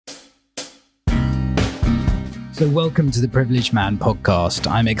So welcome to the Privileged Man podcast.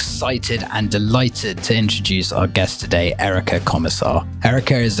 I'm excited and delighted to introduce our guest today, Erica Komisar.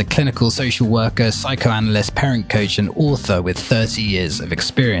 Erica is a clinical social worker, psychoanalyst, parent coach, and author with 30 years of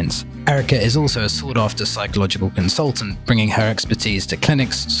experience. Erica is also a sought-after psychological consultant, bringing her expertise to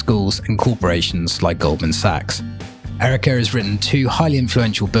clinics, schools, and corporations like Goldman Sachs. Erica has written 2 highly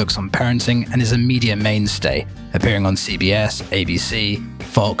influential books on parenting and is a media mainstay, appearing on CBS, ABC,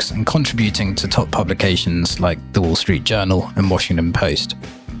 Fox, and contributing to top publications like The Wall Street Journal and Washington Post.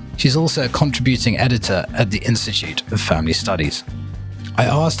 She's also a contributing editor at the Institute of Family Studies. I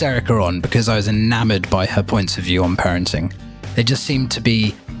asked Erica on because I was enamored by her points of view on parenting. They just seemed to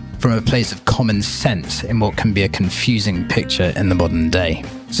be from a place of common sense in what can be a confusing picture in the modern day.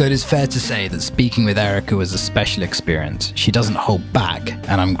 So it is fair to say that speaking with Erica was a special experience. She doesn't hold back,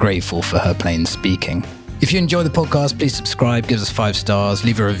 and I'm grateful for her plain speaking. If you enjoy the podcast, please subscribe, give us 5 stars,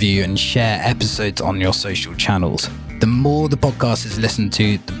 leave a review, and share episodes on your social channels. The more the podcast is listened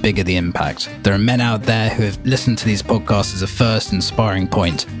to, the bigger the impact. There are men out there who have listened to these podcasts as a first inspiring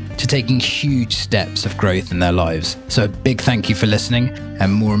point to taking huge steps of growth in their lives. So a big thank you for listening,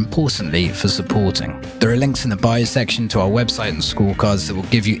 and more importantly, for supporting. There are links in the bio section to our website and scorecards that will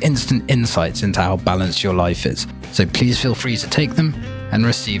give you instant insights into how balanced your life is. So please feel free to take them and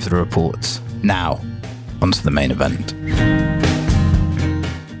receive the reports. Now, onto the main event.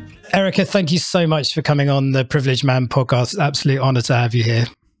 Erica, thank you so much for coming on the Privileged Man podcast. It's an absolute honor to have you here.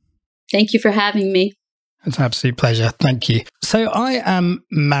 Thank you for having me. It's an absolute pleasure. Thank you. So I am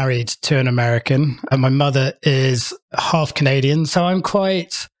married to an American and my mother is half Canadian. So I'm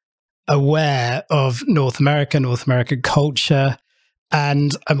quite aware of North American culture.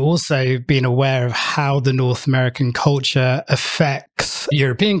 And I'm also being aware of how the North American culture affects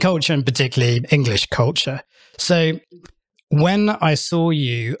European culture and particularly English culture. So when I saw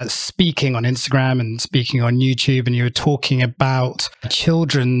you speaking on Instagram and speaking on YouTube, and you were talking about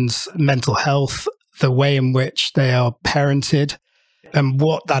children's mental health, the way in which they are parented, and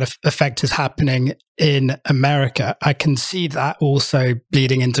what that effect is happening in America, I can see that also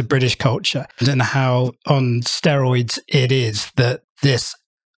bleeding into British culture and how on steroids it is that this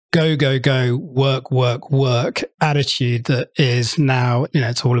go, go, go, work, work, work attitude that is now,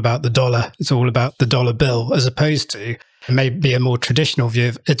 it's all about the dollar. It's all about the dollar bill, as opposed to maybe a more traditional view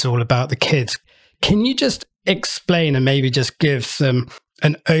of it's all about the kids. Can you just explain and maybe just give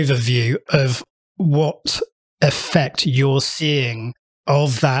an overview of what effect you're seeing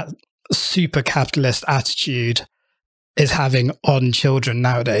of that super capitalist attitude is having on children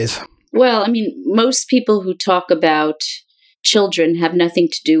nowadays? Well, most people who talk about children have nothing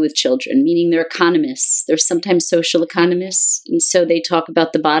to do with children, meaning they're economists. They're sometimes social economists. And so they talk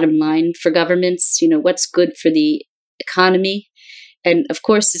about the bottom line for governments, what's good for the economy. And of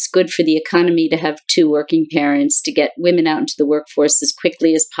course, it's good for the economy to have 2 working parents, to get women out into the workforce as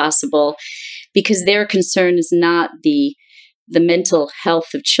quickly as possible, because their concern is not the mental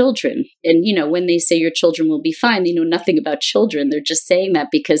health of children. And, when they say your children will be fine, they know nothing about children. They're just saying that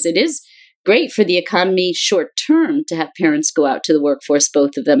because it is great for the economy short term to have parents go out to the workforce,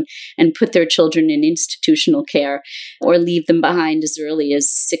 both of them, and put their children in institutional care or leave them behind as early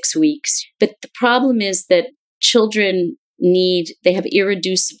as 6 weeks. But the problem is that children they have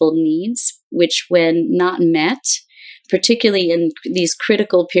irreducible needs, which when not met, particularly in these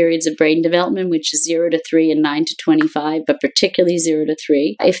critical periods of brain development, which is 0 to 3 and 9 to 25, but particularly 0 to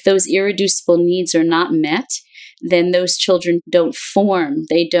 3, if those irreducible needs are not met, then those children don't form,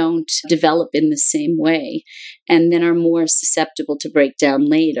 they don't develop in the same way, and then are more susceptible to breakdown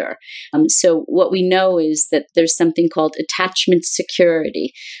later. So what we know is that there's something called attachment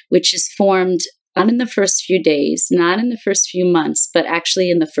security, which is formed not in the first few days, not in the first few months, but actually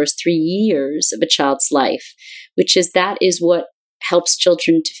in the first 3 years of a child's life, that is what helps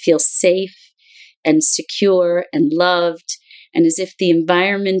children to feel safe and secure and loved, and as if the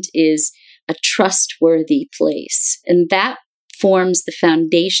environment is a trustworthy place. And that forms the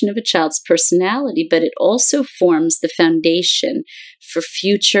foundation of a child's personality, but it also forms the foundation for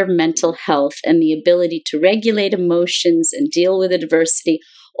future mental health and the ability to regulate emotions and deal with adversity.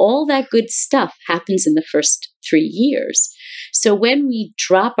 All that good stuff happens in the first 3 years. So when we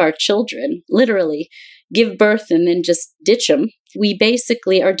drop our children, literally give birth and then just ditch them, we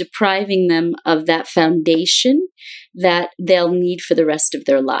basically are depriving them of that foundation that they'll need for the rest of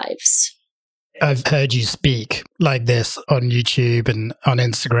their lives. I've heard you speak like this on YouTube and on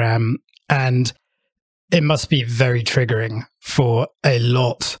Instagram, and it must be very triggering for a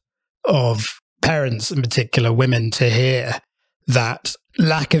lot of parents, in particular women, to hear that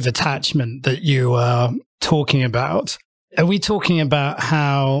lack of attachment that you are talking about. Are we talking about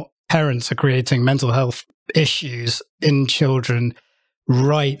how parents are creating mental health issues in children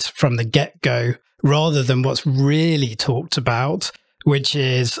right from the get-go, rather than what's really talked about, which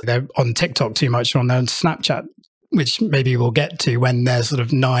is they're on TikTok too much, or on their Snapchat, which maybe we'll get to when they're sort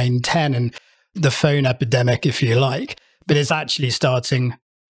of 9, 10, and the phone epidemic, if you like. But it's actually starting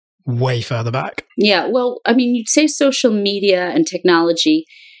way further back. Yeah, well, I mean, you'd say social media and technology.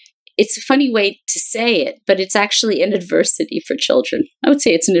 It's a funny way to say it, but it's actually an adversity for children. I would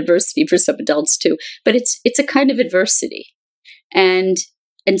say it's an adversity for some adults too, but it's a kind of adversity. And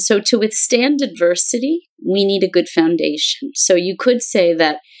so to withstand adversity, we need a good foundation. So you could say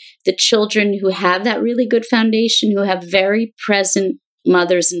that the children who have that really good foundation, who have very present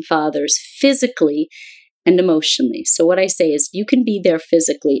mothers and fathers physically and emotionally. So what I say is you can be there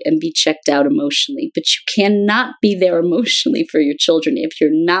physically and be checked out emotionally, but you cannot be there emotionally for your children if you're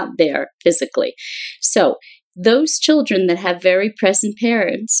not there physically. So those children that have very present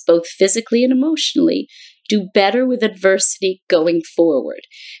parents, both physically and emotionally, do better with adversity going forward.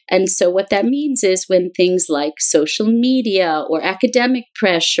 And so what that means is when things like social media or academic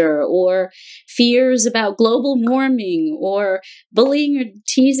pressure or fears about global warming or bullying or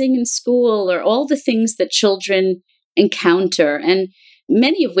teasing in school, or all the things that children encounter, and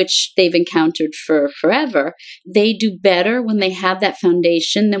many of which they've encountered for forever, they do better when they have that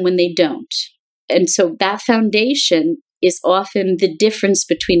foundation than when they don't. And so that foundation is often the difference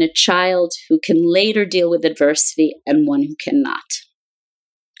between a child who can later deal with adversity and one who cannot.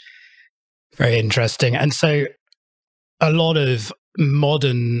 Very interesting. And so a lot of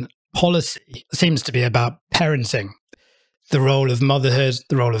modern policy seems to be about parenting. The role of motherhood,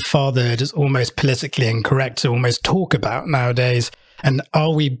 the role of fatherhood is almost politically incorrect to almost talk about nowadays. And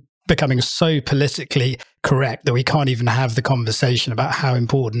are we becoming so politically correct that we can't even have the conversation about how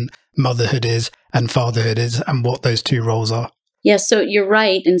important motherhood is and fatherhood is and what those two roles are? Yeah, so you're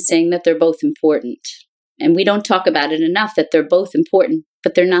right in saying that they're both important. And we don't talk about it enough that they're both important,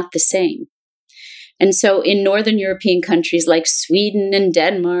 but they're not the same. And so in Northern European countries like Sweden and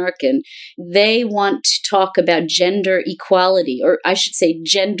Denmark, and they want to talk about gender equality, or I should say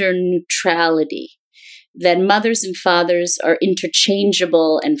gender neutrality, that mothers and fathers are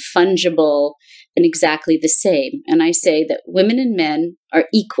interchangeable and fungible and exactly the same. And I say that women and men are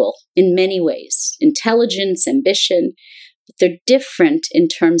equal in many ways, intelligence, ambition, but they're different in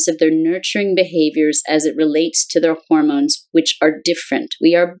terms of their nurturing behaviors as it relates to their hormones, which are different.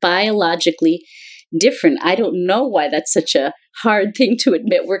 We are biologically different. I don't know why that's such a hard thing to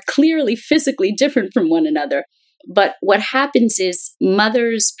admit. We're clearly physically different from one another. But what happens is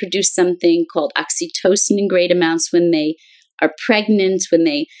mothers produce something called oxytocin in great amounts when they are pregnant, when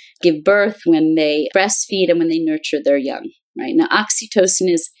they give birth, when they breastfeed, and when they nurture their young, right? Now,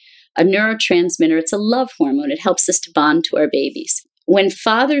 oxytocin is a neurotransmitter. It's a love hormone. It helps us to bond to our babies. When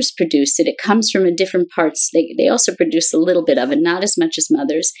fathers produce it, it comes from a different parts. They also produce a little bit of it, not as much as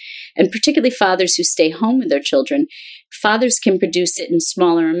mothers. And particularly fathers who stay home with their children, fathers can produce it in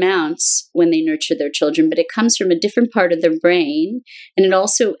smaller amounts when they nurture their children, but it comes from a different part of their brain, and it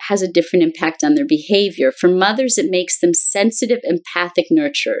also has a different impact on their behavior. For mothers, it makes them sensitive, empathic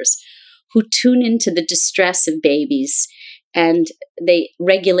nurturers who tune into the distress of babies, and they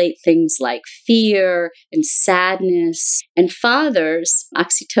regulate things like fear and sadness. And fathers,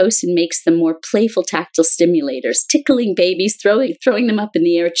 oxytocin makes them more playful tactile stimulators, tickling babies, throwing them up in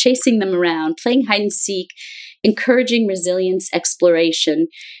the air, chasing them around, playing hide and seek, encouraging resilience, exploration,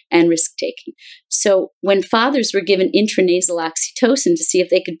 and risk-taking. So when fathers were given intranasal oxytocin to see if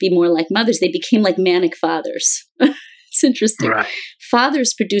they could be more like mothers, they became like manic fathers. It's interesting. Right.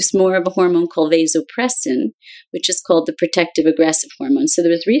 Fathers produce more of a hormone called vasopressin, which is called the protective aggressive hormone. So there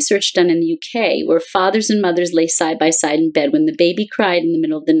was research done in the UK where fathers and mothers lay side by side in bed. When the baby cried in the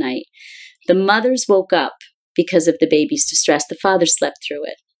middle of the night, the mothers woke up because of the baby's distress. The father slept through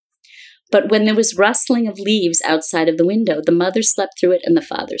it. But when there was rustling of leaves outside of the window, the mother slept through it and the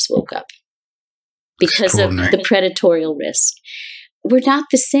fathers woke up because of the predatorial risk. We're not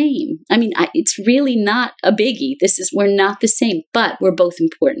the same. I mean, it's really not a biggie. We're not the same, but we're both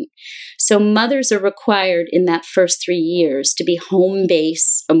important. So mothers are required in that first 3 years to be home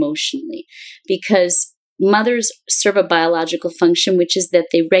base emotionally, because mothers serve a biological function, which is that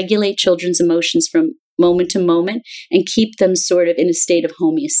they regulate children's emotions from moment to moment and keep them sort of in a state of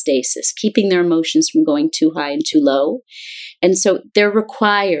homeostasis, keeping their emotions from going too high and too low. And so they're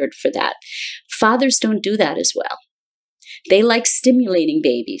required for that. Fathers don't do that as well. They like stimulating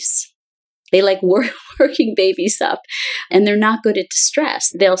babies. They like working babies up, and they're not good at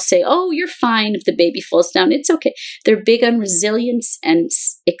distress. They'll say, oh, you're fine if the baby falls down. It's okay. They're big on resilience and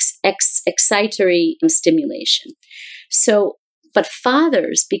excitatory stimulation. So But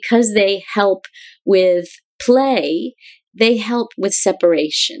fathers, because they help with play, they help with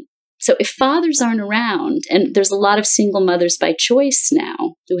separation. So if fathers aren't around, and there's a lot of single mothers by choice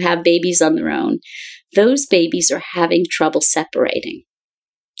now who have babies on their own, those babies are having trouble separating.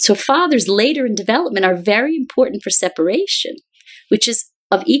 So fathers later in development are very important for separation, which is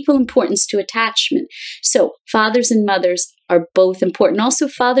of equal importance to attachment. So fathers and mothers are both important. Also,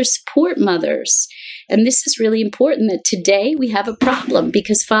 fathers support mothers. And this is really important that today we have a problem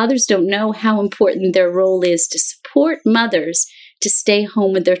because fathers don't know how important their role is to support mothers to stay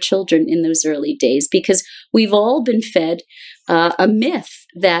home with their children in those early days, because we've all been fed a myth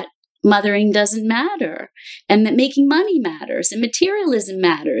that mothering doesn't matter and that making money matters and materialism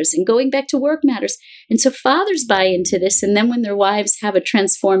matters and going back to work matters. And so fathers buy into this. And then when their wives have a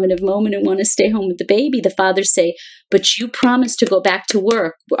transformative moment and want to stay home with the baby, the fathers say, but you promised to go back to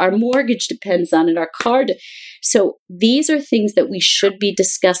work. Our mortgage depends on it, our car. So these are things that we should be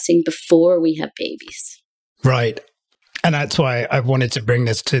discussing before we have babies. Right. And that's why I wanted to bring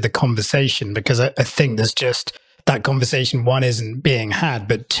this to the conversation, because I think there's just that conversation, one, isn't being had,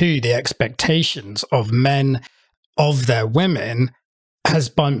 but two, the expectations of men of their women has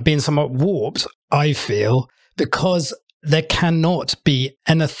been somewhat warped, I feel, because there cannot be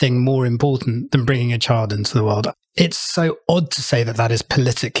anything more important than bringing a child into the world. It's so odd to say that that is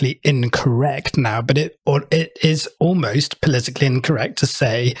politically incorrect now, but it is almost politically incorrect to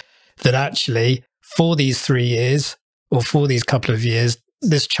say that actually for these 3 years or for these couple of years,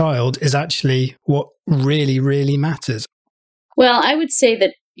 this child is actually what really, really matters. Well, I would say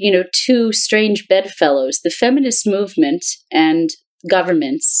that, two strange bedfellows, the feminist movement and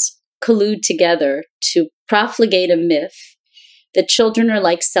governments collude together to profligate a myth that children are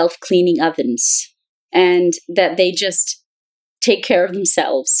like self-cleaning ovens and that they just take care of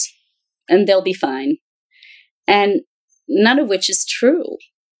themselves and they'll be fine. And none of which is true,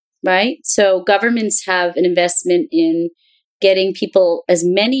 right? So governments have an investment in getting as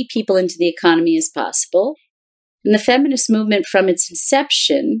many people into the economy as possible. And the feminist movement from its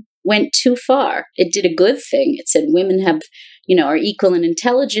inception went too far. It did a good thing. It said women are equal in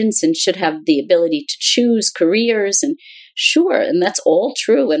intelligence and should have the ability to choose careers. And sure, and that's all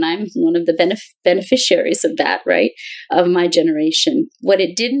true. And I'm one of the beneficiaries of that, right, of my generation. What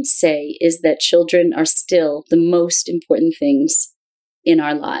it didn't say is that children are still the most important things in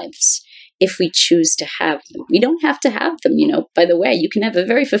our lives. If we choose to have them. We don't have to have them, by the way. You can have a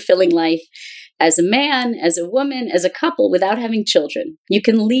very fulfilling life as a man, as a woman, as a couple without having children. You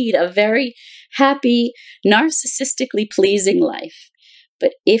can lead a very happy, narcissistically pleasing life.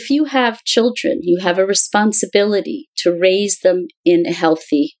 But if you have children, you have a responsibility to raise them in a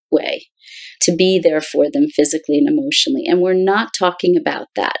healthy way, to be there for them physically and emotionally. And we're not talking about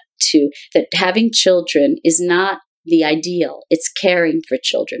that having children is not the ideal. It's caring for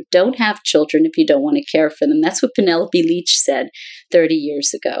children. Don't have children if you don't want to care for them. That's what Penelope Leach said 30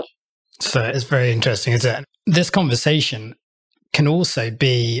 years ago. So it's very interesting, isn't it? This conversation can also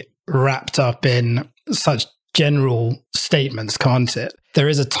be wrapped up in such general statements, can't it? There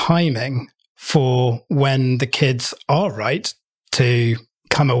is a timing for when the kids are right to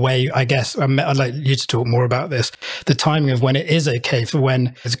come away, I guess. I'd like you to talk more about this. The timing of when it is okay, for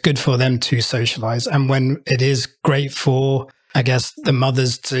when it's good for them to socialize, and when it is great for, I guess, the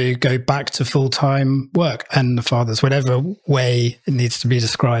mothers to go back to full-time work, and the fathers, whatever way it needs to be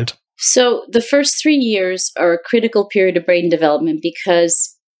described. So the first 3 years are a critical period of brain development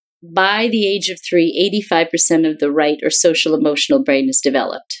because by the age of 3, 85% of the right or social emotional brain is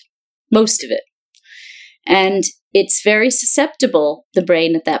developed. Most of it. And it's very susceptible, the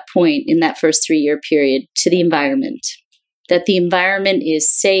brain at that point, in that first 3-year period, to the environment. That the environment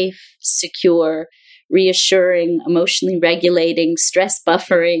is safe, secure, reassuring, emotionally regulating, stress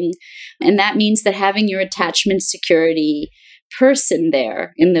buffering. And that means that having your attachment security person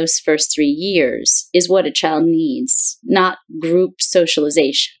there in those first 3 years is what a child needs, not group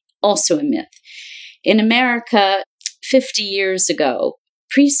socialization. Also a myth. In America, 50 years ago,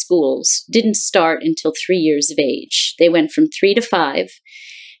 preschools didn't start until 3 years of age. They went from 3 to 5.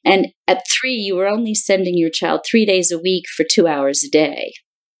 And at 3, you were only sending your child 3 days a week for 2 hours a day.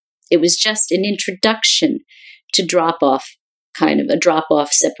 It was just an introduction to drop-off, kind of a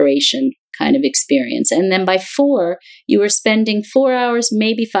drop-off separation kind of experience. And then by 4, you were spending 4 hours,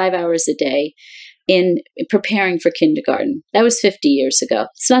 maybe 5 hours a day in preparing for kindergarten. That was 50 years ago.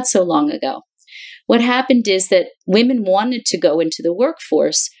 It's not so long ago. What happened is that women wanted to go into the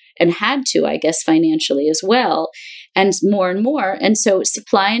workforce and had to, I guess, financially as well, and more. And so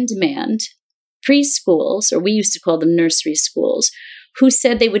supply and demand, preschools, or we used to call them nursery schools, who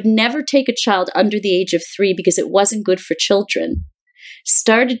said they would never take a child under the age of 3 because it wasn't good for children,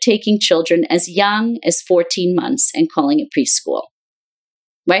 started taking children as young as 14 months and calling it preschool,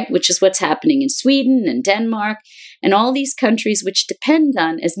 right? Which is what's happening in Sweden and Denmark and all these countries which depend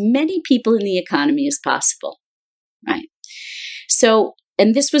on as many people in the economy as possible, right? So,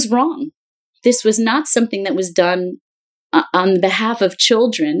 and this was wrong. This was not something that was done on behalf of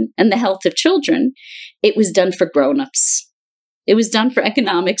children and the health of children. It was done for grown-ups. It was done for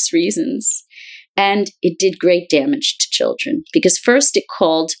economics reasons. And it did great damage to children because first it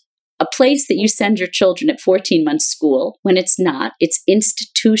called a place that you send your children at 14 months school when it's not. It's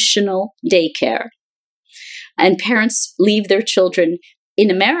institutional daycare. And parents leave their children in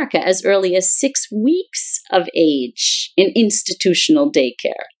America as early as 6 weeks of age in institutional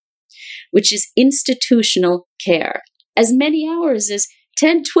daycare, which is institutional care. As many hours as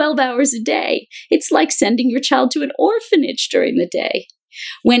 10, 12 hours a day. It's like sending your child to an orphanage during the day.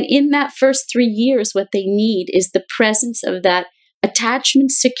 When in that first 3 years, what they need is the presence of that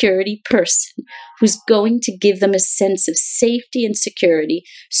attachment security person who's going to give them a sense of safety and security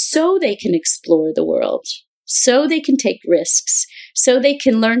so they can explore the world, so they can take risks, so they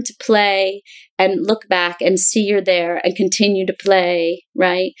can learn to play and look back and see you're there and continue to play,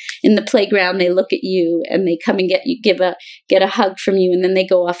 right? In the playground, they look at you and they come and get a hug from you, and then they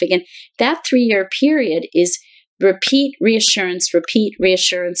go off again. That 3-year period is repeat reassurance, repeat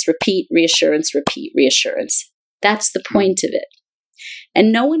reassurance, repeat reassurance, repeat reassurance. That's the point of it.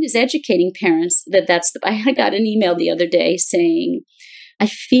 And no one is educating parents that I got an email the other day saying, I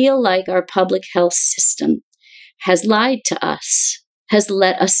feel like our public health system has lied to us, has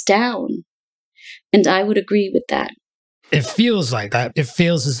let us down. And I would agree with that. It feels like that. It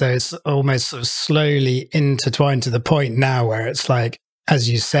feels as though it's almost sort of slowly intertwined to the point now where it's like, as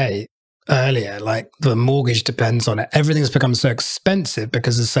you say earlier, like the mortgage depends on it. Everything's become so expensive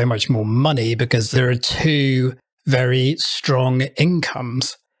because there's so much more money, because there are two very strong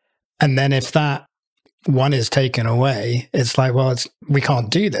incomes. And then if that one is taken away, it's like, well, we can't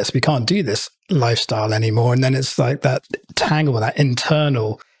do this. We can't do this lifestyle anymore. And then it's like that tangle, that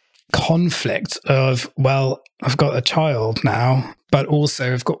internal conflict of, well, I've got a child now, but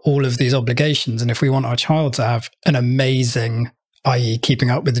also I've got all of these obligations. And if we want our child to have an amazing, i.e. keeping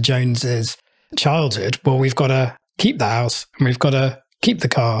up with the Joneses childhood, well, we've got to keep the house and we've got to keep the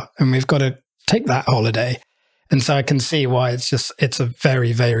car and we've got to take that holiday. And so I can see why it's a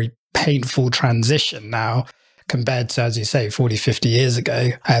very, very painful transition now compared to, as you say, 40, 50 years ago.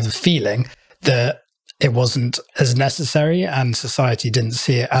 I have a feeling that it wasn't as necessary and society didn't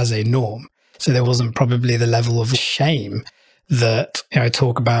see it as a norm. So there wasn't probably the level of shame that I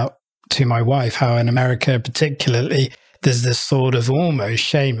talk about to my wife, how in America particularly, there's this sort of almost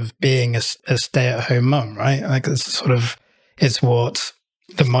shame of being a stay-at-home mum, right? Like it's what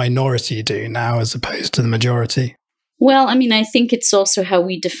the minority do now as opposed to the majority. Well, I mean, I think it's also how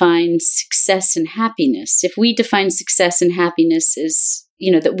we define success and happiness. If we define success and happiness as,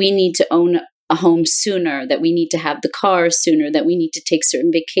 that we need to own a home sooner, that we need to have the car sooner, that we need to take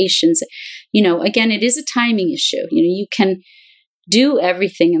certain vacations, again, it is a timing issue. You can do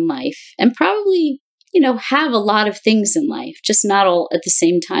everything in life and probably, have a lot of things in life, just not all at the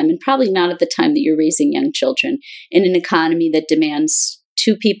same time, and probably not at the time that you're raising young children in an economy that demands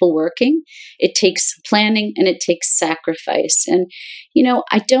 2 people working. It takes planning and it takes sacrifice. And,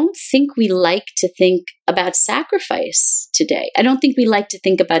 I don't think we like to think about sacrifice today. I don't think we like to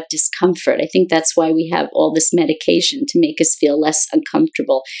think about discomfort. I think that's why we have all this medication to make us feel less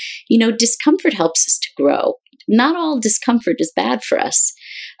uncomfortable. Discomfort helps us to grow. Not all discomfort is bad for us.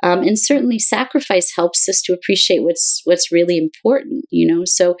 And certainly sacrifice helps us to appreciate what's really important,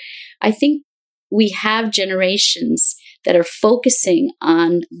 So I think we have generations that are focusing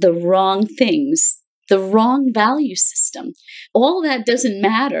on the wrong things, the wrong value system. All that doesn't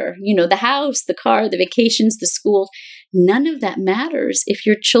matter. The house, the car, the vacations, the school, none of that matters if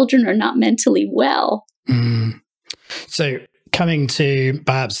your children are not mentally well. So coming to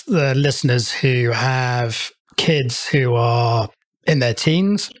perhaps the listeners who have kids who are in their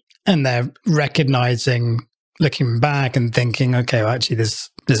teens and they're recognizing, looking back and thinking, okay, well, actually this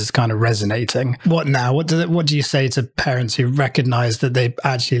is kind of resonating. What now? What do you say to parents who recognize that they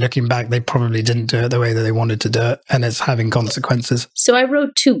actually, looking back, they probably didn't do it the way that they wanted to do it and it's having consequences? So I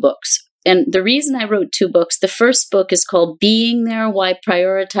wrote 2 books. And the reason I wrote 2 books, the first book is called Being There, Why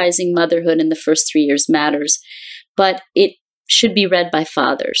Prioritizing Motherhood in the First 3 Years Matters. But it should be read by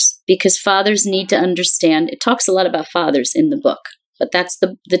fathers because fathers need to understand. It talks a lot about fathers in the book, but that's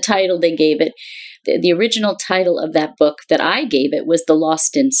the title they gave it. The original title of that book that I gave it was The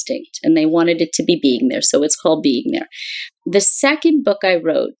Lost Instinct, and they wanted it to be Being There, so it's called Being There. The second book I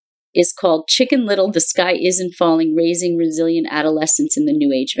wrote is called Chicken Little, The Sky Isn't Falling, Raising Resilient Adolescents in the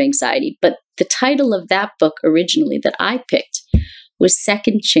New Age of Anxiety. But the title of that book originally that I picked was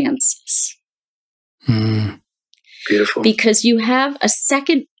Second Chances. Beautiful. Because you have a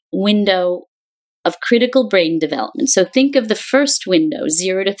second window of critical brain development. So think of the first window,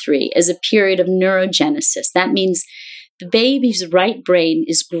 0 to 3, as a period of neurogenesis. That means the baby's right brain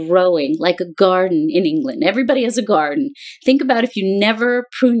is growing like a garden in England. Everybody has a garden. Think about if you never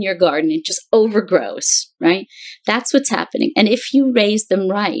prune your garden, it just overgrows, right? That's what's happening. And if you raise them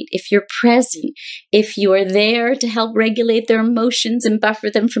right, if you're present, if you are there to help regulate their emotions and buffer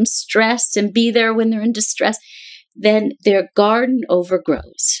them from stress and be there when they're in distress, then their garden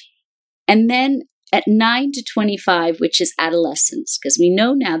overgrows. And then at 9 to 25, which is adolescence, because we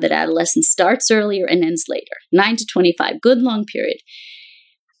know now that adolescence starts earlier and ends later, 9 to 25, good long period,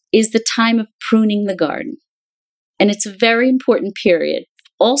 is the time of pruning the garden. And it's a very important period,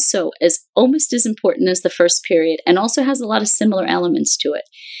 also almost as important as the first period, and also has a lot of similar elements to it.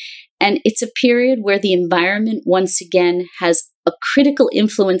 And it's a period where the environment, once again, has a critical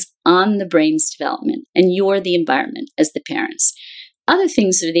influence on the brain's development, and you're the environment as the parents. Other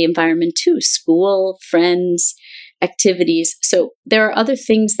things are the environment too, school, friends, activities. So there are other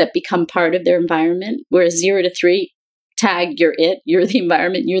things that become part of their environment, whereas 0 to 3, tag, you're the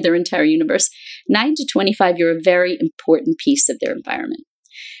environment, you're their entire universe. 9 to 25, you're a very important piece of their environment,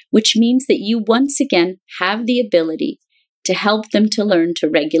 which means that you once again have the ability to help them to learn to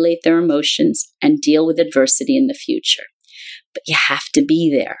regulate their emotions and deal with adversity in the future. But you have to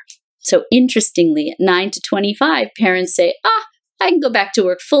be there. So interestingly, at 9 to 25, parents say, I can go back to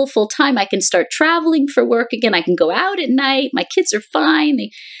work full time. I can start traveling for work again. I can go out at night. My kids are fine.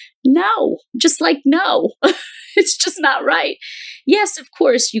 No. It's just not right. Yes, of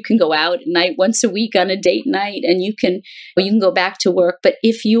course, you can go out at night once a week on a date night, and you can go back to work. But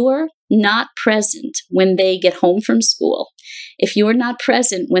if you're not present when they get home from school, if you're not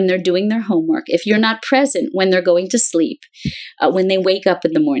present when they're doing their homework, if you're not present when they're going to sleep, when they wake up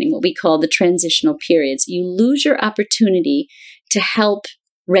in the morning, what we call the transitional periods, you lose your opportunity to help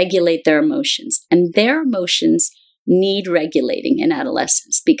regulate their emotions. And their emotions need regulating in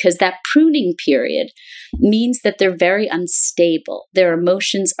adolescence, because that pruning period means that they're very unstable. Their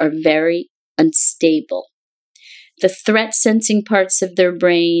emotions are very unstable. The threat sensing parts of their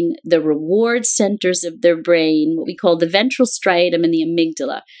brain, the reward centers of their brain, what we call the ventral striatum and the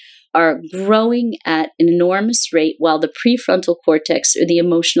amygdala, are growing at an enormous rate, while the prefrontal cortex, or the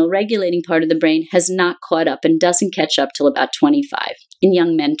emotional regulating part of the brain, has not caught up and doesn't catch up till about 25. In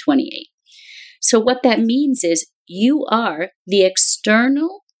young men, 28. So what that means is you are the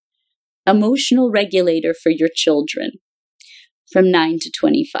external emotional regulator for your children from 9 to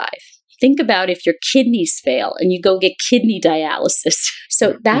 25. Think about if your kidneys fail and you go get kidney dialysis.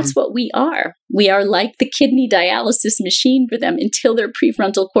 So that's what we are. We are like the kidney dialysis machine for them until their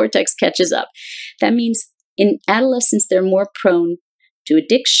prefrontal cortex catches up. That means in adolescence, they're more prone to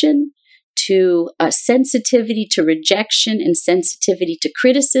addiction, to sensitivity to rejection, and sensitivity to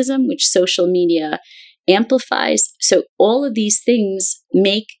criticism, which social media amplifies. So all of these things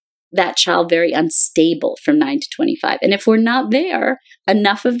make that child very unstable from 9 to 25. And if we're not there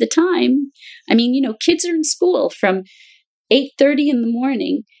enough of the time, kids are in school from 8:30 in the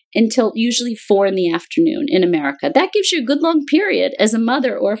morning until usually 4 in the afternoon in America. That gives you a good long period as a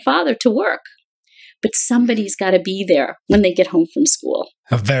mother or a father to work. But somebody's got to be there when they get home from school.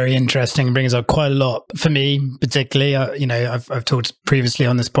 Very interesting. Brings up quite a lot for me, particularly. I've talked previously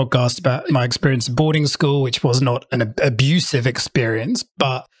on this podcast about my experience at boarding school, which was not an abusive experience,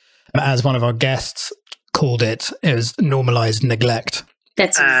 but as one of our guests called it, it was normalized neglect.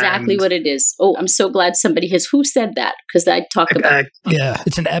 That's exactly what it is. Oh, I'm so glad somebody who said that, because I talk about Yeah,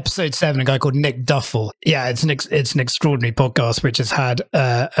 it's in episode 7, a guy called Nick Duffel. Yeah, it's an extraordinary podcast, which has had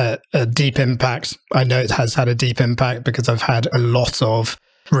a deep impact. I know it has had a deep impact because I've had a lot of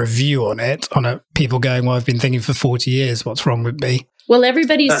review on it, people going, well, I've been thinking for 40 years, what's wrong with me? Well,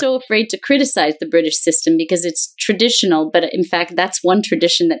 everybody's so afraid to criticize the British system because it's traditional, but in fact, that's one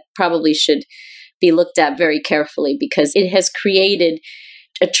tradition that probably should be looked at very carefully, because it has created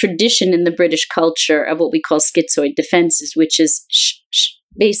a tradition in the British culture of what we call schizoid defenses, which is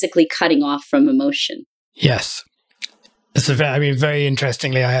basically cutting off from emotion. Yes. Very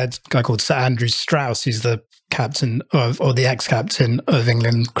interestingly, I had a guy called Sir Andrew Strauss, who's the captain or the ex-captain of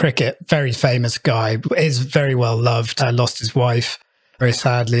England cricket. Very famous guy, is very well loved. Lost his wife very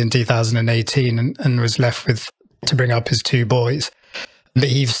sadly in 2018 and was left to bring up his 2 boys. But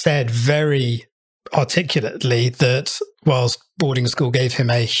he said very articulately that whilst boarding school gave him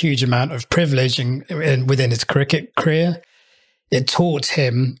a huge amount of privilege within his cricket career, it taught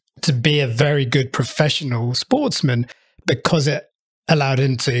him to be a very good professional sportsman because it allowed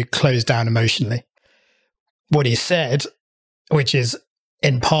him to close down emotionally. What he said, which is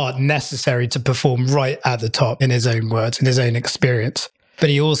in part necessary to perform right at the top, in his own words, in his own experience. But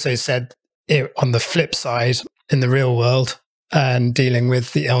he also said it on the flip side, in the real world, and dealing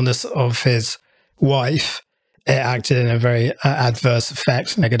with the illness of his wife, it acted in a very adverse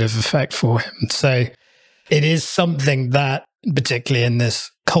effect, negative effect for him. So it is something that, particularly in this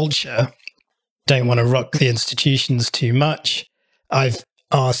culture, don't want to rock the institutions too much. I've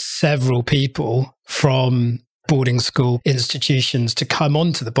asked several people from boarding school institutions to come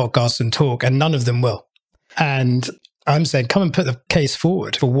onto the podcast and talk, and none of them will. And I'm saying, come and put the case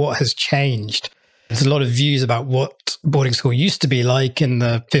forward for what has changed. There's a lot of views about what boarding school used to be like in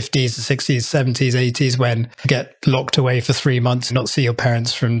the 50s, the 60s, 70s, 80s, when you get locked away for 3 months and not see your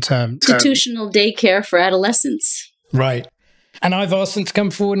parents from term. Institutional daycare for adolescents. Right. And I've asked them to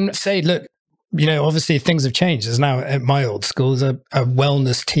come forward and say, look, you know, obviously things have changed. There's now at my old school, there's a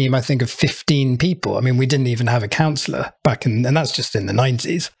wellness team, I think, of 15 people. I mean, we didn't even have a counsellor back in, and that's just in the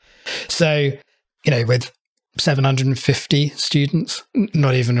 90s. So, you know, with 750 students,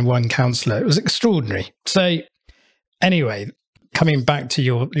 not even one counsellor, it was extraordinary. So anyway, coming back to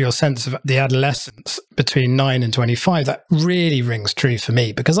your sense of the adolescence between 9 and 25, that really rings true for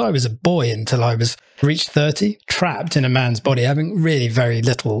me, because I was a boy until I reached 30, trapped in a man's body, having really very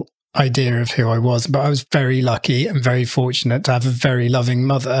little idea of who I was. But I was very lucky and very fortunate to have a very loving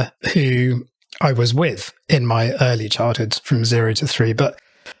mother who I was with in my early childhood from 0 to 3. But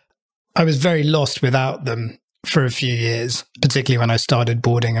I was very lost without them for a few years, particularly when I started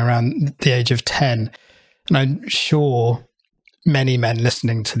boarding around the age of 10. And I'm sure many men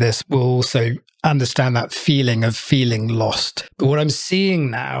listening to this will also understand that feeling of feeling lost. But what I'm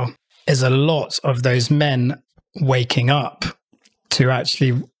seeing now is a lot of those men waking up to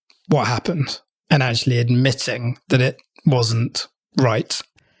actually what happened and actually admitting that it wasn't right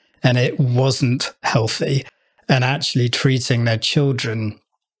and it wasn't healthy, and actually treating their children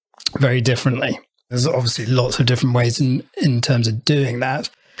very differently. There's obviously lots of different ways in terms of doing that.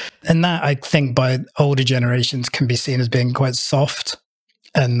 And that, I think, by older generations can be seen as being quite soft,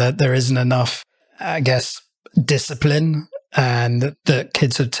 and that there isn't enough, I guess, discipline, and that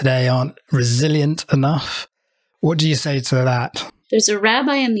kids of today aren't resilient enough. What do you say to that? There's a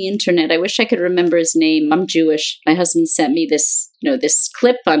rabbi on the internet. I wish I could remember his name. I'm Jewish. My husband sent me this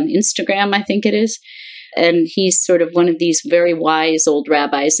clip on Instagram, I think it is. And he's sort of one of these very wise old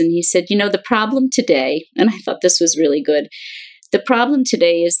rabbis. And he said, the problem today, and I thought this was really good, the problem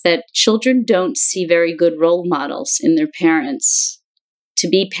today is that children don't see very good role models in their parents to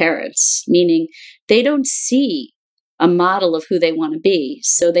be parents, meaning they don't see a model of who they want to be.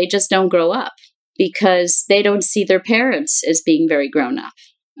 So they just don't grow up because they don't see their parents as being very grown up.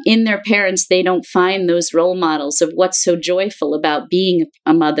 In their parents, they don't find those role models of what's so joyful about being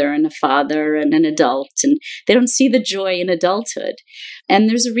a mother and a father and an adult. And they don't see the joy in adulthood. And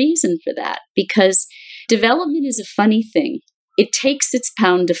there's a reason for that, because development is a funny thing. It takes its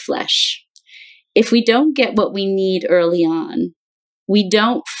pound of flesh. If we don't get what we need early on, we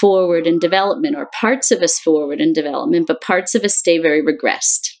don't forward in development, or parts of us forward in development, but parts of us stay very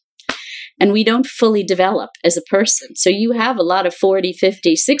regressed. And we don't fully develop as a person. So you have a lot of 40,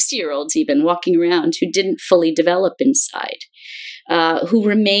 50, 60-year-olds even walking around who didn't fully develop inside, who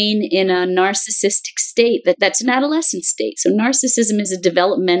remain in a narcissistic state that's an adolescent state. So narcissism is a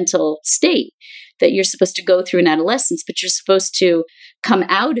developmental state that you're supposed to go through in adolescence, but you're supposed to come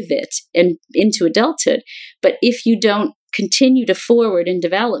out of it and into adulthood. But if you don't continue to forward in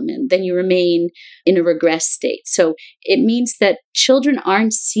development, then you remain in a regress state. So it means that children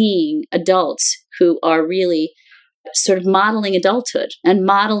aren't seeing adults who are really sort of modeling adulthood and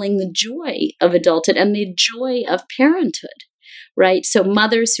modeling the joy of adulthood and the joy of parenthood, right? So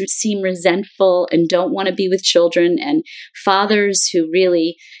mothers who seem resentful and don't want to be with children, and fathers who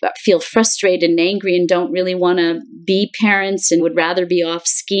really feel frustrated and angry and don't really want to be parents and would rather be off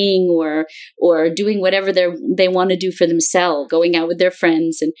skiing or doing whatever they want to do for themselves, going out with their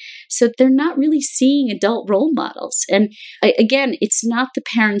friends. And so they're not really seeing adult role models. And again, it's not the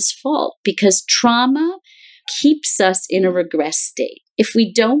parents' fault, because trauma keeps us in a regress state. If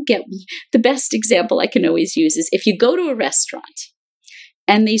we don't get, the best example I can always use is if you go to a restaurant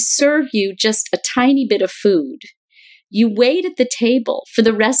and they serve you just a tiny bit of food, you wait at the table for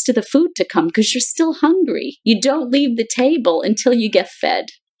the rest of the food to come because you're still hungry. You don't leave the table until you get fed.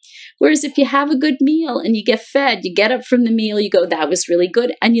 Whereas if you have a good meal and you get fed, you get up from the meal, you go, that was really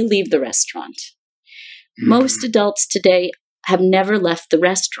good, and you leave the restaurant. Most adults today have never left the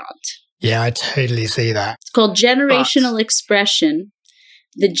restaurant. Yeah, I totally see that. It's called generational expression,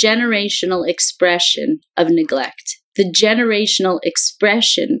 the generational expression of neglect, the generational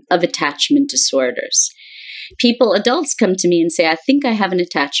expression of attachment disorders. Adults come to me and say, I think I have an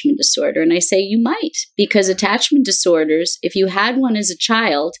attachment disorder. And I say, you might, because attachment disorders, if you had one as a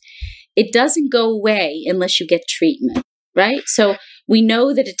child, it doesn't go away unless you get treatment, right? So we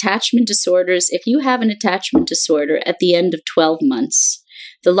know that attachment disorders, if you have an attachment disorder at the end of 12 months,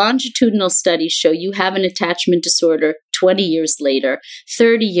 the longitudinal studies show you have an attachment disorder 20 years later,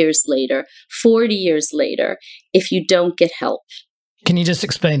 30 years later, 40 years later, if you don't get help. Can you just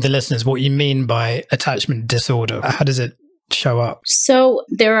explain to listeners what you mean by attachment disorder? How does it show up? So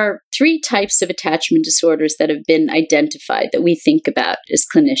there are 3 types of attachment disorders that have been identified that we think about as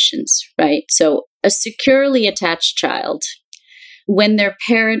clinicians, right? So a securely attached child, when their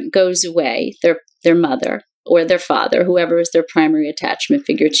parent goes away, their mother or their father, whoever is their primary attachment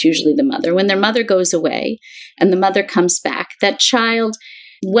figure, it's usually the mother. When their mother goes away and the mother comes back, that child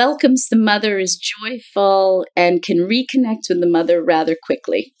welcomes the mother, is joyful, and can reconnect with the mother rather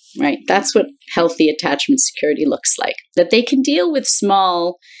quickly, right? That's what healthy attachment security looks like. That they can deal with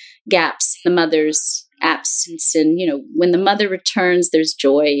small gaps in the mother's absence. And, when the mother returns, there's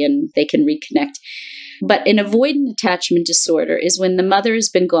joy and they can reconnect. But an avoidant attachment disorder is when the mother has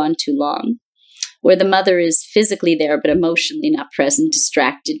been gone too long, where the mother is physically there, but emotionally not present,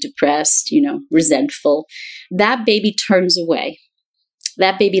 distracted, depressed, resentful. That baby turns away.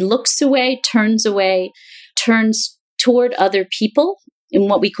 That baby looks away, turns toward other people in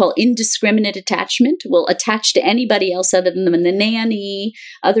what we call indiscriminate attachment, will attach to anybody else other than the nanny,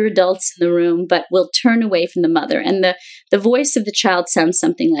 other adults in the room, but will turn away from the mother. And the voice of the child sounds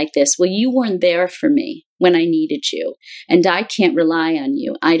something like this: well, you weren't there for me when I needed you, and I can't rely on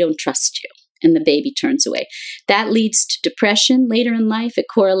you. I don't trust you. And the baby turns away. That leads to depression later in life. It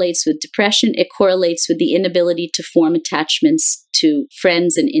correlates with depression. It correlates with the inability to form attachments to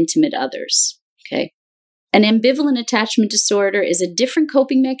friends and intimate others. Okay. An ambivalent attachment disorder is a different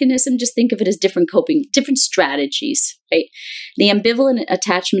coping mechanism. Just think of it as different strategies, right? The ambivalent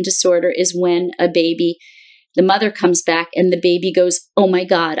attachment disorder is when the mother comes back and the baby goes, oh my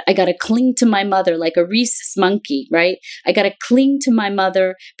God, I got to cling to my mother like a rhesus monkey, right? I got to cling to my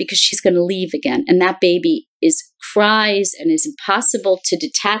mother because she's going to leave again. And that baby cries and is impossible to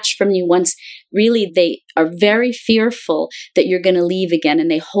detach from you once really they are very fearful that you're going to leave again, and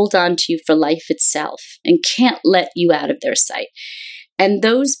they hold on to you for life itself and can't let you out of their sight. And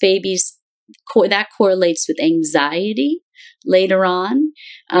those babies, that correlates with anxiety later on.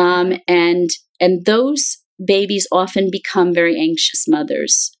 And those babies often become very anxious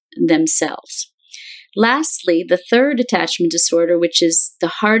mothers themselves. Lastly, the third attachment disorder, which is the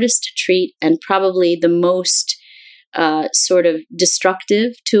hardest to treat and probably the most sort of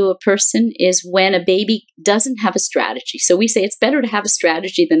destructive to a person, is when a baby doesn't have a strategy. So we say it's better to have a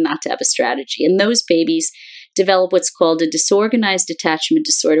strategy than not to have a strategy. And those babies develop what's called a disorganized attachment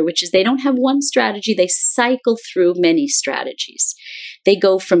disorder, which is they don't have one strategy. They cycle through many strategies. They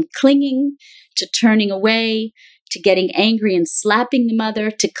go from clinging to turning away, to getting angry and slapping the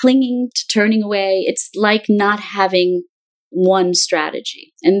mother, to clinging, to turning away. It's like not having one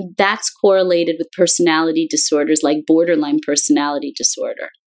strategy. And that's correlated with personality disorders like borderline personality disorder.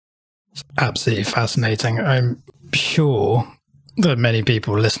 It's absolutely fascinating. I'm sure that many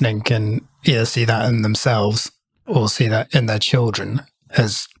people listening can either see that in themselves or see that in their children.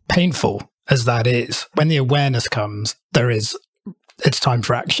 As painful as that is, when the awareness comes, it's time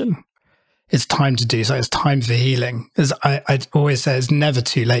for action. It's time to do so. It's time for healing. As I always say, it's never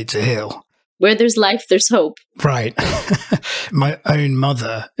too late to heal. Where there's life, there's hope. Right. My own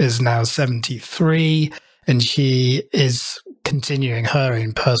mother is now 73 and she is continuing her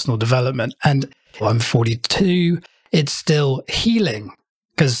own personal development. And I'm 42. It's still healing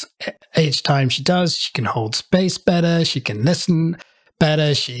because each time she does, she can hold space better. She can listen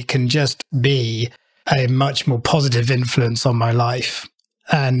better. She can just be a much more positive influence on my life.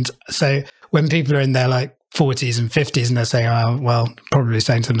 And so when people are in their 40s and 50s and they're saying, probably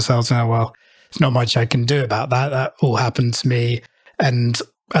saying to themselves, it's not much I can do about that. That all happened to me. And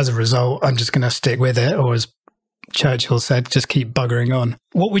as a result, I'm just going to stick with it. Or as Churchill said, just keep buggering on.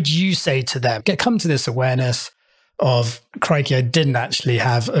 What would you say to them? Come to this awareness of, crikey, I didn't actually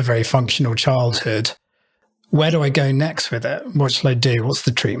have a very functional childhood. Where do I go next with it? What shall I do? What's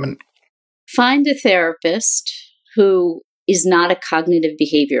the treatment? Find a therapist who is not a cognitive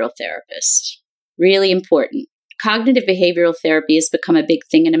behavioral therapist. Really important. cognitive behavioral therapy has become a big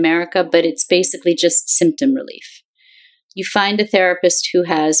thing in America, but it's basically just symptom relief. You find a therapist who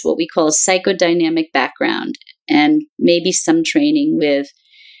has what we call a psychodynamic background and maybe some training with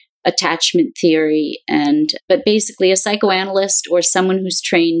attachment theory, but basically a psychoanalyst or someone who's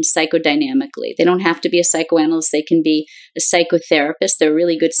trained psychodynamically. They don't have to be a psychoanalyst. They can be a psychotherapist. There are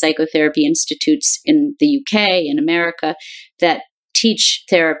really good psychotherapy institutes in the UK and America that teach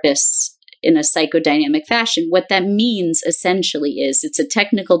therapists in a psychodynamic fashion. What that means essentially is, it's a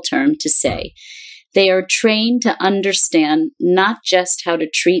technical term to say, they are trained to understand not just how to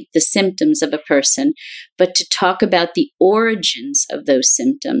treat the symptoms of a person, but to talk about the origins of those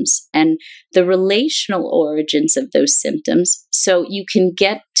symptoms and the relational origins of those symptoms, so you can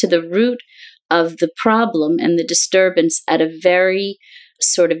get to the root of the problem and the disturbance at a very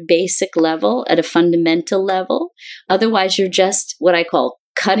sort of basic level, at a fundamental level. Otherwise, you're just what I call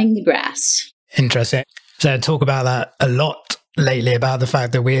cutting the grass. Interesting. So I talk about that a lot lately, about the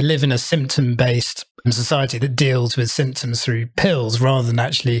fact that we live in a symptom-based society that deals with symptoms through pills rather than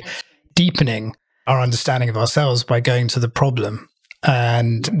actually deepening our understanding of ourselves by going to the problem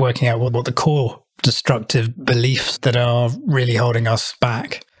and working out what the core destructive beliefs that are really holding us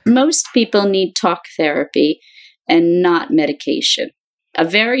back. Most people need talk therapy and not medication. A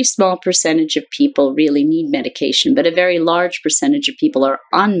very small percentage of people really need medication, but a very large percentage of people are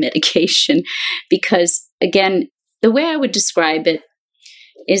on medication because, again, the way I would describe it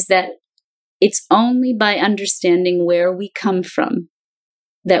is that it's only by understanding where we come from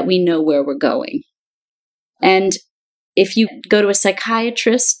that we know where we're going. And if you go to a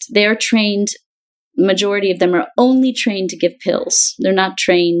psychiatrist, they're trained, majority of them are only trained to give pills. They're not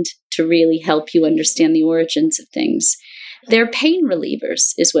trained to really help you understand the origins of things. They're pain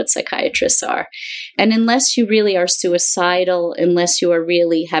relievers, is what psychiatrists are. And unless you really are suicidal, unless you are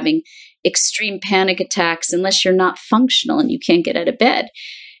really having extreme panic attacks, unless you're not functional and you can't get out of bed,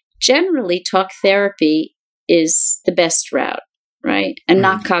 generally talk therapy is the best route, right? And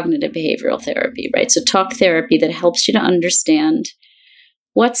not cognitive behavioral therapy, right? So talk therapy that helps you to understand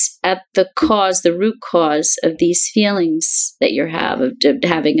what's at the cause, the root cause of these feelings that you have of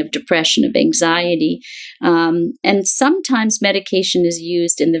having of depression, of anxiety. And sometimes medication is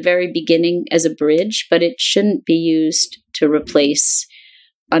used in the very beginning as a bridge, but it shouldn't be used to replace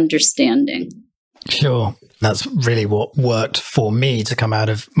understanding. Sure. That's really what worked for me to come out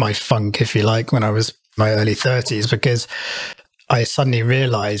of my funk, if you like, when I was in my early 30s, because I suddenly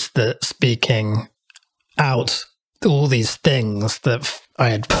realized that speaking out all these things that I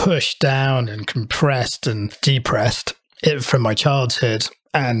had pushed down and compressed and depressed from my childhood,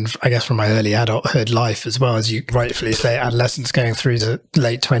 and I guess from my early adulthood life as well, as you rightfully say, adolescence going through to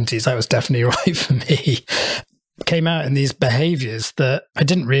late 20s, that was definitely right for me, came out in these behaviors that I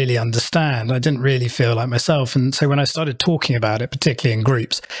didn't really understand. I didn't really feel like myself. And so when I started talking about it, particularly in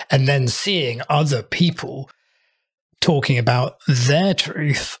groups, and then seeing other people talking about their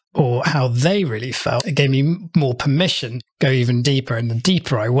truth or how they really felt, it gave me more permission to go even deeper. And the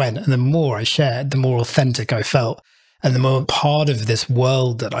deeper I went and the more I shared, the more authentic I felt and the more part of this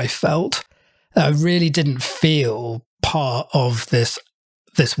world that I felt. I really didn't feel part of this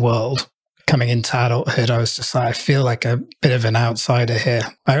world. Coming into adulthood, I was just like, I feel like a bit of an outsider here.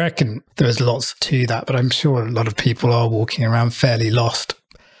 I reckon there was lots to that, but I'm sure a lot of people are walking around fairly lost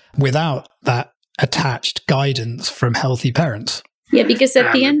without that attached guidance from healthy parents. Yeah, because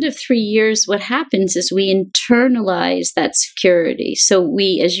at the end of 3 years, what happens is we internalize that security. So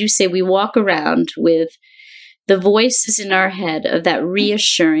we, as you say, we walk around with the voices in our head of that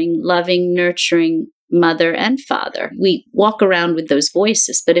reassuring, loving, nurturing mother and father. We walk around with those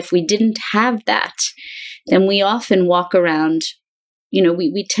voices. But if we didn't have that, then we often walk around,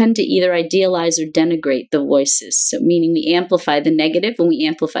 we tend to either idealize or denigrate the voices. So meaning we amplify the negative and we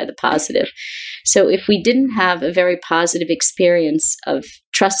amplify the positive. So if we didn't have a very positive experience of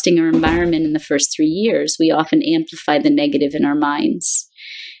trusting our environment in the first 3 years, we often amplify the negative in our minds.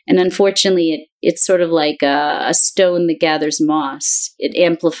 And unfortunately, it's sort of like a stone that gathers moss. It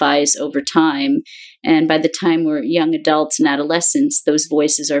amplifies over time. And by the time we're young adults and adolescents, those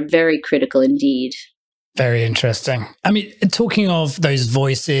voices are very critical indeed. Very interesting. I mean, talking of those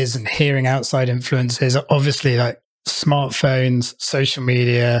voices and hearing outside influences, obviously like smartphones, social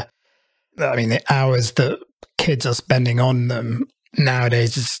media, I mean, the hours that kids are spending on them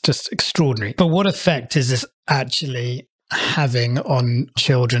nowadays is just extraordinary. But what effect is this actually having on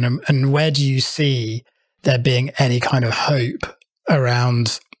children, and where do you see there being any kind of hope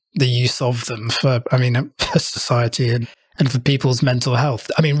around the use of them for society and for people's mental health?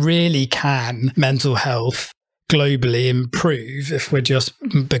 I mean, really, can mental health globally improve if we're just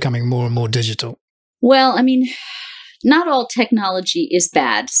becoming more and more digital? Well, I mean, not all technology is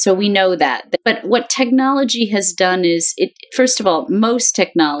bad, so we know that. But what technology has done is, first of all, most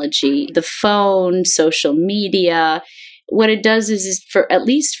technology, the phone, social media, what it does is at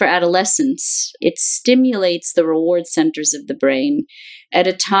least for adolescents, it stimulates the reward centers of the brain at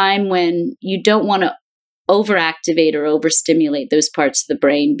a time when you don't want to overactivate or overstimulate those parts of the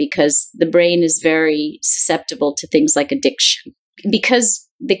brain, because the brain is very susceptible to things like addiction. Because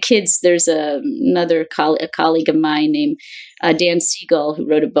the kids, there's a colleague of mine named Dan Siegel, who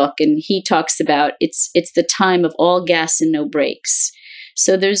wrote a book, and he talks about it's the time of all gas and no brakes.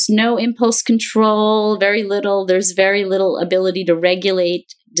 So there's no impulse control, there's very little ability to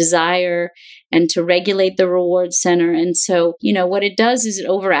regulate desire and to regulate the reward center. And so, what it does is it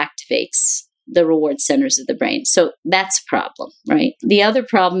overactivates the reward centers of the brain. So that's a problem, right? The other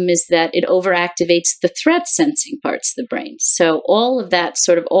problem is that it overactivates the threat sensing parts of the brain. So all of that,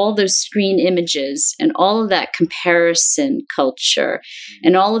 all those screen images and all of that comparison culture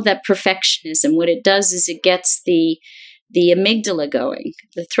and all of that perfectionism, what it does is it gets the amygdala going,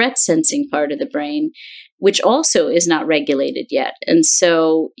 the threat sensing part of the brain, which also is not regulated yet. And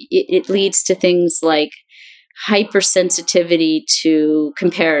so it leads to things like hypersensitivity to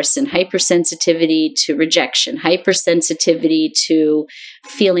comparison, hypersensitivity to rejection, hypersensitivity to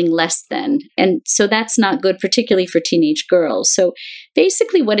feeling less than. And so that's not good, particularly for teenage girls. So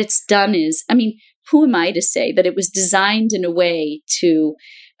basically what it's done is, who am I to say that it was designed in a way to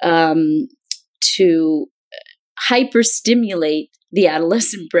hyperstimulate the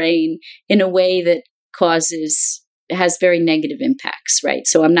adolescent brain in a way that has very negative impacts, right?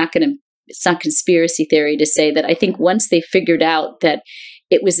 So it's not conspiracy theory to say that I think once they figured out that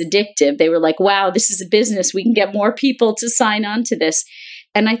it was addictive, they were like, wow, this is a business. We can get more people to sign on to this.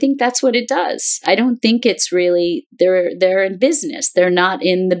 And I think that's what it does. I don't think it's really, they're in business. They're not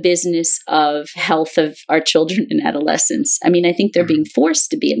in the business of health of our children and adolescents. I think they're being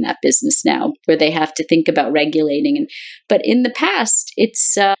forced to be in that business now, where they have to think about regulating. But in the past,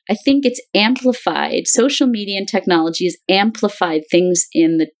 I think it's amplified. Social media and technology has amplified things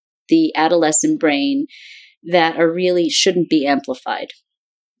in the adolescent brain that really shouldn't be amplified.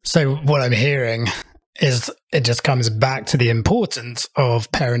 So what I'm hearing is it just comes back to the importance of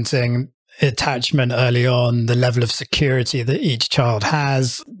parenting, attachment early on, the level of security that each child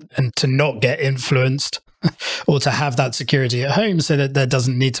has, and to not get influenced or to have that security at home so that there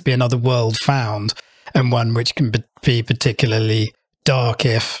doesn't need to be another world found, and one which can be particularly dark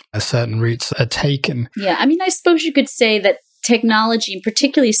if certain routes are taken. Yeah, I suppose you could say that technology, and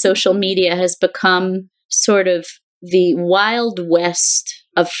particularly social media, has become sort of the Wild West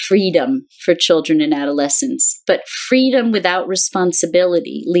of freedom for children and adolescents. But freedom without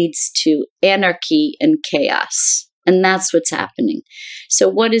responsibility leads to anarchy and chaos. And that's what's happening. So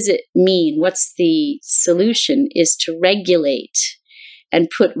what does it mean? What's the solution? Is to regulate and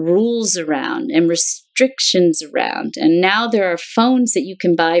put rules around and restrictions around. And now there are phones that you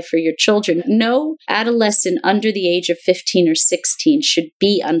can buy for your children. No adolescent under the age of 15 or 16 should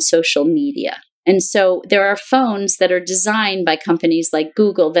be on social media. And so there are phones that are designed by companies like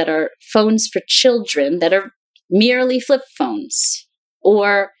Google that are phones for children that are merely flip phones,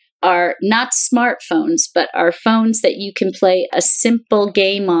 or are not smartphones, but are phones that you can play a simple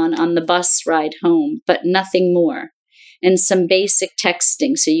game on the bus ride home, but nothing more. And some basic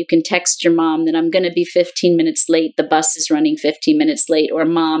texting. So you can text your mom that I'm going to be 15 minutes late. The bus is running 15 minutes late. Or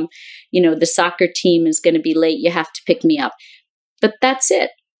mom, the soccer team is going to be late. You have to pick me up. But that's it.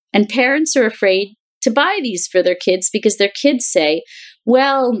 And parents are afraid to buy these for their kids because their kids say,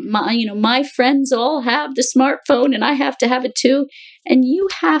 well, my friends all have the smartphone and I have to have it too. And you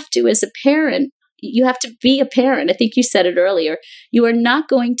have to, as a parent, you have to be a parent. I think you said it earlier. You are not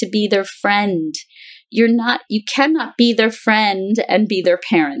going to be their friend. You cannot be their friend and be their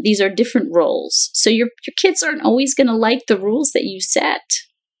parent. These are different roles. So your kids aren't always going to like the rules that you set.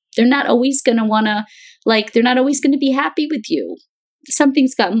 They're not always going to they're not always going to be happy with you.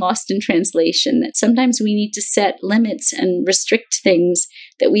 Something's gotten lost in translation, that sometimes we need to set limits and restrict things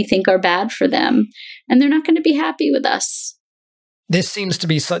that we think are bad for them, and they're not going to be happy with us. This seems to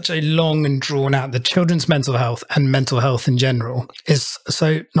be such a long and drawn out, the children's mental health and mental health in general is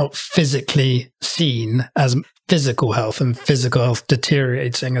so not physically seen as physical health and physical health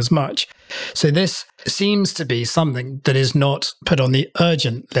deteriorating as much. So this seems to be something that is not put on the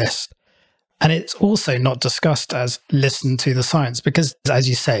urgent list. And it's also not discussed as listen to the science, because as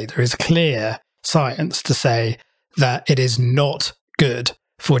you say, there is clear science to say that it is not good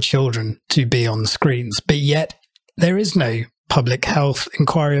for children to be on screens. But yet there is no public health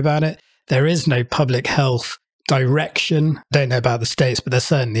inquiry about it. There is no public health direction. Don't know about the States, but there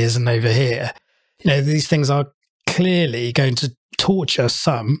certainly isn't over here. These things are clearly going to torture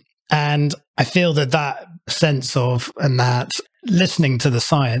some. And I feel that sense of, and that listening to the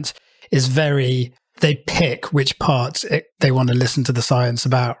science is they pick which parts they want to listen to the science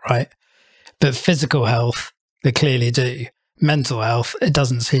about, right? But physical health, they clearly do. Mental health, it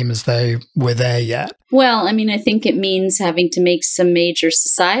doesn't seem as though we're there yet. Well, I think it means having to make some major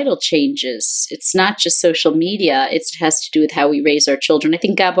societal changes. It's not just social media. It has to do with how we raise our children. I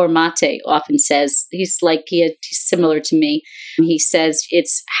think Gabor Mate often says, he's similar to me. He says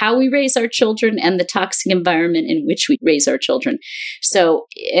it's how we raise our children and the toxic environment in which we raise our children. So,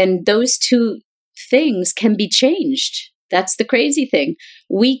 and those two things can be changed. That's the crazy thing.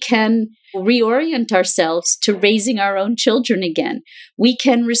 We can reorient ourselves to raising our own children again. We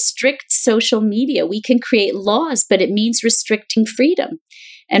can restrict social media. We can create laws, but it means restricting freedom.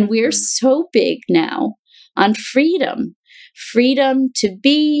 And we're so big now on freedom. Freedom to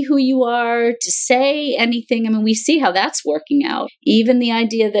be who you are, to say anything. We see how that's working out. Even the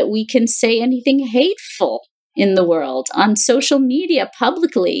idea that we can say anything hateful in the world on social media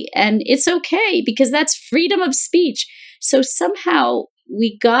publicly. And it's okay because that's freedom of speech. So somehow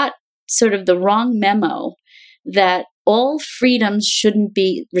we got sort of the wrong memo that all freedoms shouldn't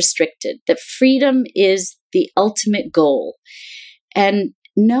be restricted, that freedom is the ultimate goal. And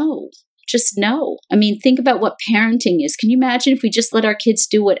no, just no. Think about what parenting is. Can you imagine if we just let our kids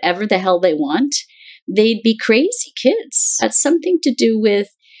do whatever the hell they want? They'd be crazy kids. That's something to do with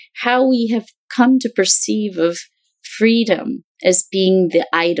how we have come to perceive of freedom as being the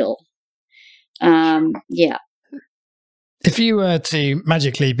idol. Yeah. If you were to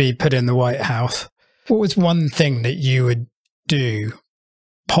magically be put in the White House, what was one thing that you would do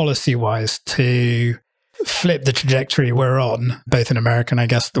policy-wise to flip the trajectory we're on, both in America and I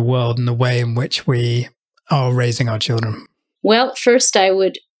guess the world, and the way in which we are raising our children? Well, first I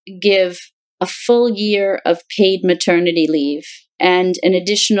would give a full year of paid maternity leave and an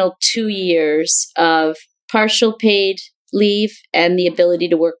additional 2 years of partial paid leave and the ability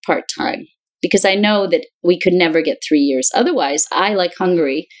to work part-time. Because I know that we could never get 3 years. Otherwise, I, like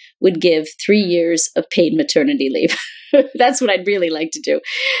Hungary, would give 3 years of paid maternity leave. That's what I'd really like to do.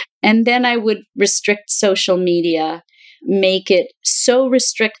 And then I would restrict social media, make it so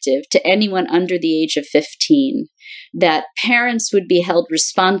restrictive to anyone under the age of 15 that parents would be held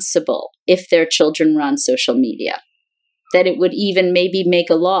responsible if their children were on social media. That it would even maybe make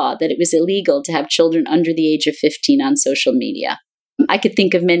a law that it was illegal to have children under the age of 15 on social media. I could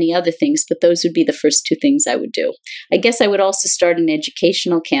think of many other things, but those would be the first two things I would do. I guess I would also start an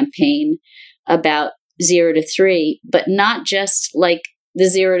educational campaign about 0 to 3, but not just like the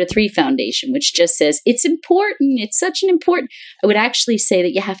 0 to 3 Foundation, which just says, it's important, it's such an important. I would actually say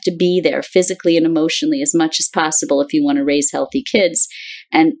that you have to be there physically and emotionally as much as possible if you want to raise healthy kids.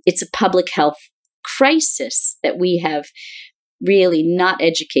 And it's a public health crisis that we have really not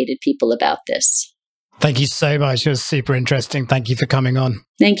educated people about this. Thank you so much. It was super interesting. Thank you for coming on.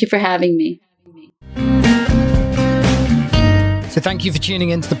 Thank you for having me. So thank you for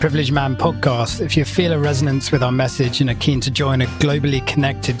tuning into the Privileged Man podcast. If you feel a resonance with our message and are keen to join a globally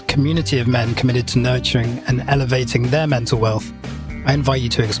connected community of men committed to nurturing and elevating their mental wealth, I invite you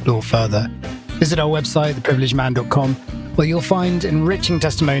to explore further. Visit our website, theprivilegedman.com, where you'll find enriching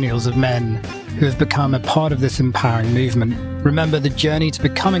testimonials of men who have become a part of this empowering movement. Remember, the journey to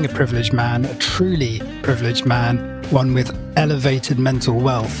becoming a privileged man, a truly privileged man, one with elevated mental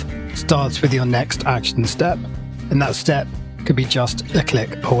wealth, starts with your next action step. And that step could be just a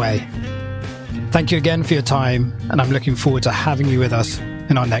click away. Thank you again for your time, and I'm looking forward to having you with us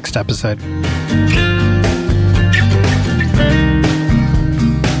in our next episode.